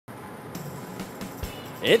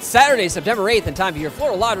It's Saturday, September 8th, and time for your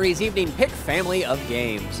Florida Lottery's evening pick family of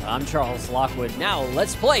games. I'm Charles Lockwood. Now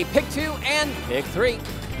let's play Pick 2 and Pick 3.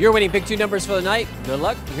 Your winning Pick 2 numbers for the night. Good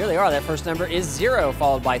luck. Here they are. That first number is 0,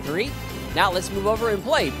 followed by 3. Now let's move over and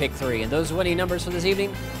play Pick 3. And those winning numbers for this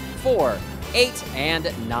evening, 4, 8,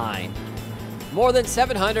 and 9. More than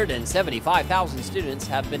 775,000 students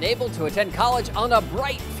have been able to attend college on a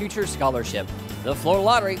Bright Future Scholarship. The Florida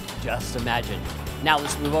Lottery, just imagine. Now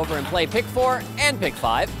let's move over and play Pick 4 and Pick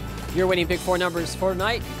 5. Your winning Pick 4 numbers for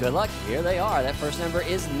tonight, good luck. Here they are. That first number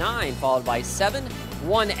is 9, followed by 7,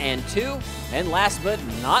 1, and 2. And last but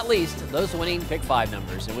not least, those winning Pick 5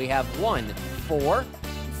 numbers. And we have 1, 4,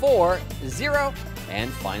 4, 0,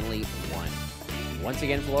 and finally 1. Once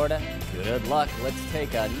again, Florida, good luck. Let's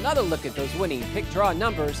take another look at those winning Pick Draw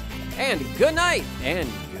numbers. And good night and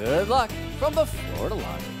good luck from the Florida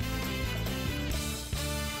Lottery.